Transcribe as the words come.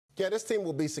Yeah, this team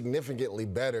will be significantly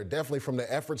better, definitely from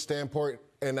the effort standpoint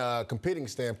and competing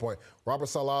standpoint. Robert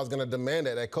Saleh is going to demand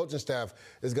it. That coaching staff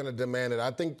is going to demand it. I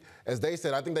think, as they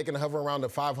said, I think they can hover around the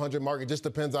 500 mark. It just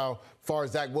depends how far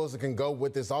Zach Wilson can go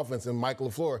with this offense and Mike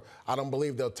LaFleur. I don't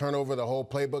believe they'll turn over the whole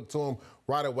playbook to him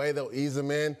right away. They'll ease him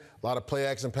in. A lot of play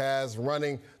action pass,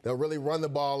 running. They'll really run the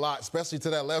ball a lot, especially to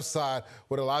that left side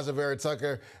with Elijah Vera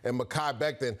Tucker and Mekhi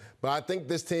Becton. But I think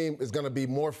this team is going to be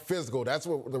more physical. That's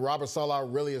what the Robert Saleh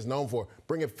really is known for,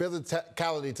 bringing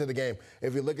physicality to the game.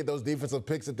 If you look at those defensive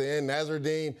picks at the end,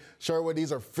 Nazardine, Sherwood,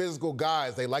 these are physical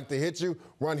guys. They like to hit you,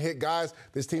 run, hit guys.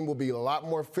 This team will be a lot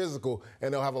more physical,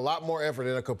 and they'll have a lot more effort,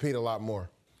 and they'll compete a lot more.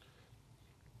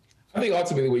 I think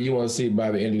ultimately what you want to see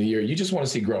by the end of the year, you just want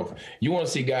to see growth. You want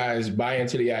to see guys buy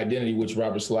into the identity which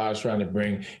Robert Saleh is trying to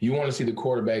bring. You want to see the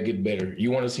quarterback get better.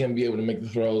 You want to see him be able to make the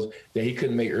throws that he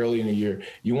couldn't make early in the year.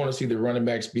 You want to see the running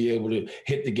backs be able to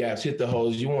hit the gaps, hit the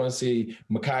holes. You want to see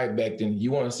Mekhi Becton.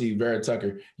 You want to see Vera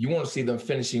Tucker. You want to see them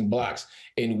finishing blocks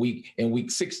in week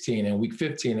 16 and week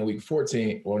 15 and week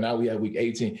 14, or now we have week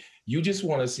 18. You just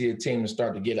want to see a team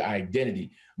start to get an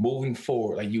identity moving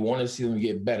forward. Like, you want to see them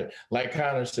get better. Like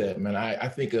Connor said, man, I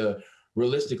think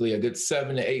realistically a good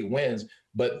 7 to 8 wins,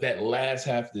 but that last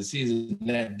half of the season,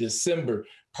 that December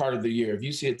part of the year, if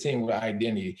you see a team with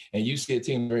identity and you see a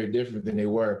team very different than they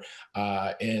were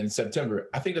in September,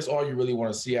 I think that's all you really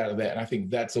want to see out of that. And I think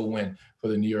that's a win for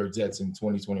the New York Jets in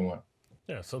 2021.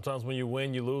 Yeah, sometimes when you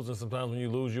win, you lose, and sometimes when you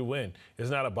lose, you win.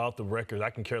 It's not about the record. I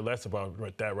can care less about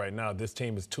that right now. This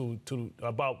team is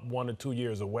about 1 or 2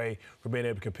 years away from being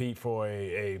able to compete for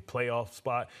a playoff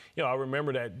spot. You know, I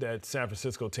remember that San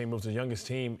Francisco team. It was the youngest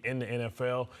team in the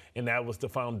NFL, and that was the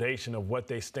foundation of what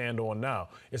they stand on now.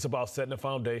 It's about setting a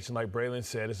foundation, like Braylon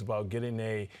said. It's about getting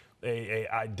a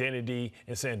identity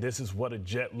and saying this is what a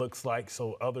Jet looks like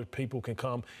so other people can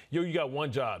come. You got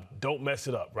one job. Don't mess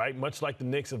it up, right? Much like the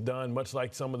Knicks have done, much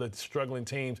like some of the struggling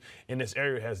teams in this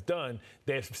area has done,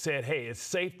 they've said, hey, it's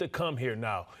safe to come here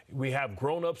now. We have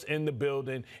grown-ups in the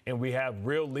building, and we have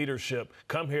real leadership.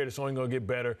 Come here, it's only going to get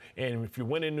better. And if you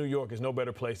win in New York, there's no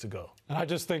better place to go. And I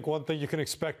just think one thing you can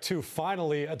expect, too,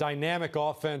 finally, a dynamic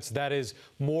offense that is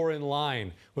more in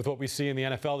line with what we see in the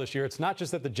NFL this year. It's not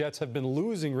just that the Jets have been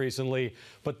losing recently,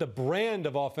 but the brand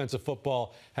of offensive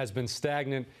football has been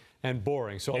stagnant and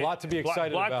boring. So a lot to be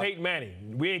excited about. Block Peyton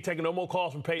Manning. We ain't taking no more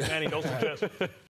calls from Peyton Manning. No suggestions.